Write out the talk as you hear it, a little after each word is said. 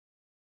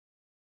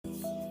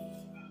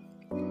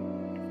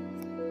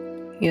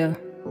Yeah,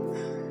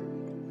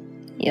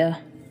 yeah,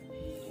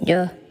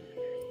 yeah,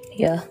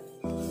 yeah,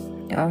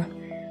 yeah.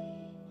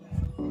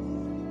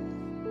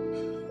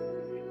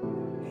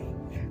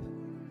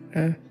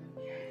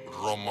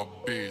 Run my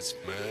beats,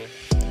 man.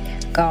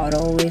 God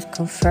always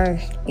come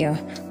first, yeah.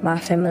 My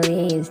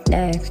family is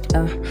next,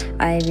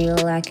 I be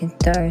lacking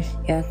thirst,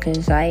 yeah.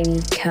 Cause I be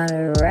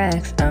counting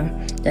racks, the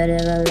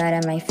devil light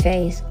on my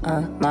face,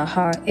 my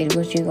heart is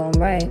what you gon'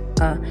 break,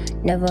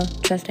 never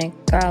trusting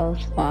girls,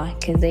 why?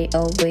 Cause they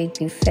always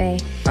be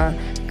fake,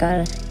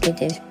 gotta get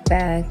this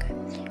back.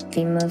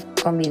 Females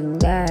gon' be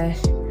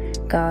last,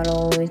 God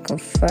always come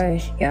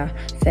first, yeah.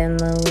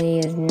 Family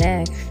is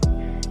next.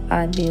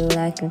 I be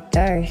lacking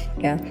thirst,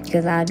 yeah,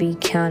 cause I be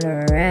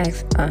counting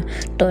racks,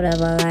 throw that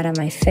light on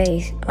my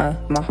face,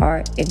 my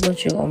heart is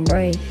what you gon'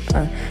 break,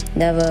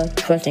 never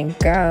trusting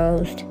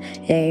girls,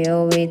 they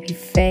always be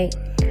fake,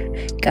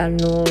 got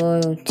no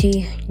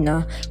loyalty,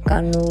 nah,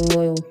 got no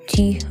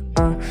loyalty,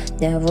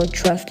 never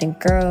trusting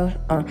girls,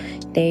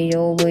 they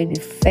always be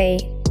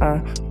fake,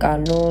 got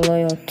no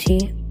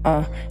loyalty,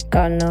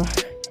 got no,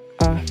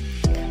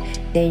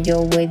 they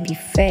always be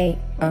fake,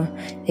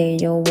 they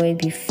always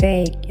be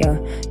fake, yeah.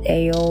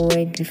 They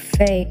always be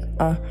fake,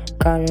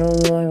 got no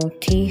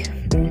loyalty,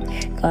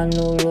 got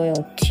no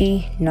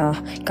loyalty, nah.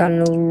 Got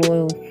no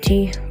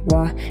loyalty,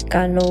 why?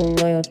 Got no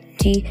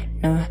loyalty,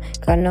 nah.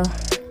 Got no,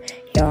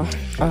 yeah.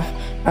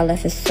 My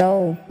life is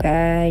so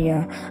bad,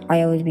 yeah.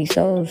 I always be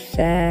so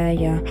sad,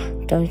 yeah.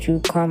 Don't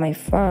you call my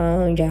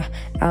phone, yeah.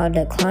 I'll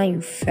decline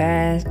you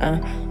fast, I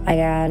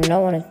got no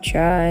one to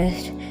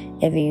trust.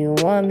 If you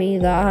want me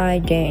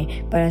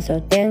lying, but I'm so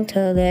damn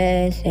to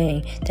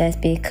listen. That's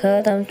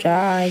because I'm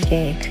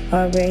trying.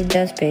 Already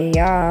just be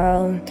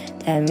y'all.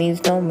 That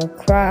means no more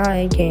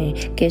crying.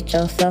 Get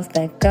yourself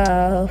back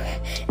up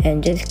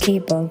and just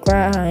keep on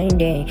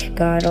grinding.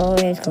 God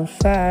always go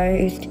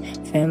first.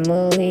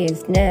 Family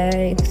is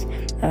next.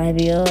 I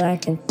be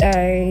lacking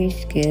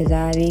thirst, cause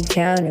I be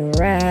counting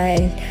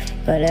racks.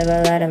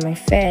 Whatever light on my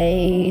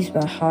face,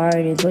 my heart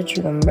is what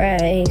you gon'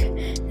 break.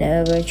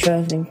 Never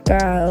trusting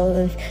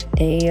girls,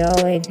 they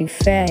always be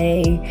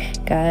fake.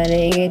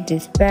 Gotta get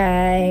this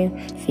back,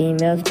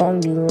 females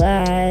gon' be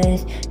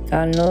last.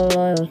 Got no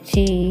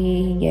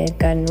loyalty, yeah,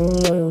 got no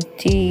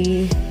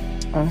loyalty.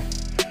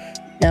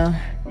 No,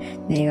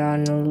 they got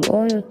no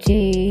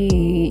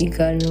loyalty,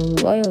 got no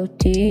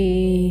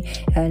loyalty,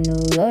 got no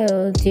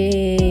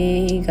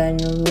loyalty, got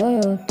no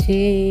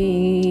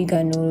loyalty,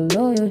 got no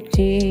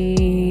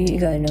loyalty,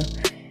 got no,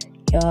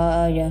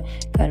 yeah,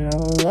 got no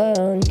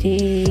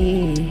loyalty.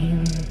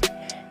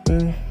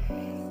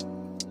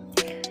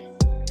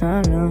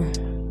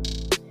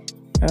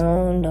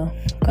 No,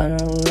 got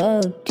no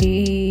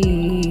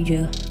loyalty,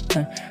 yeah.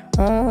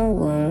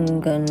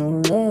 Got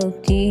no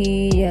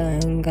loyalty, yeah.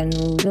 Got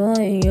no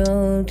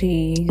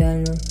loyalty, got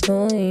no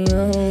loyalty,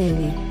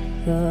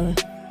 yeah.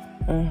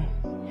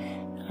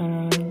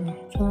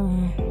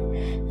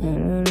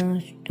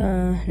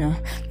 No,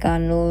 got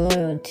no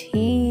loyalty.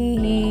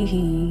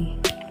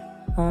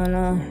 Oh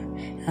no,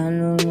 got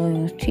no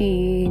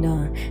loyalty. No,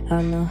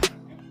 got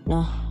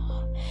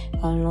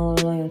no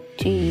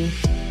loyalty.